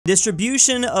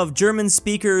Distribution of German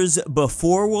speakers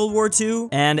before World War II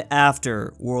and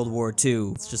after World War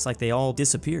II. It's just like they all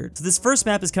disappeared. So this first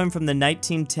map is coming from the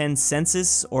 1910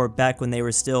 census, or back when they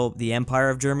were still the Empire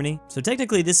of Germany. So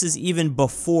technically this is even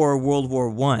before World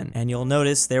War I. And you'll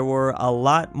notice there were a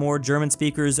lot more German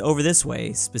speakers over this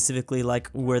way, specifically like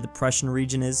where the Prussian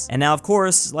region is. And now of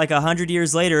course, like 100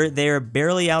 years later, they are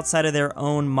barely outside of their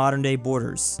own modern day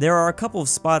borders. There are a couple of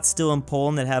spots still in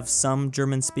Poland that have some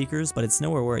German speakers, but it's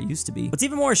nowhere where it used to be. What's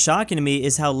even more shocking to me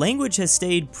is how language has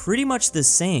stayed pretty much the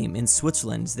same in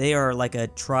Switzerland. They are like a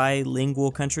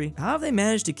trilingual country. How have they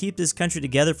managed to keep this country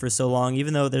together for so long,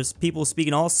 even though there's people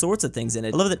speaking all sorts of things in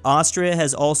it? I love that Austria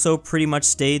has also pretty much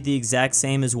stayed the exact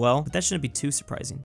same as well, but that shouldn't be too surprising.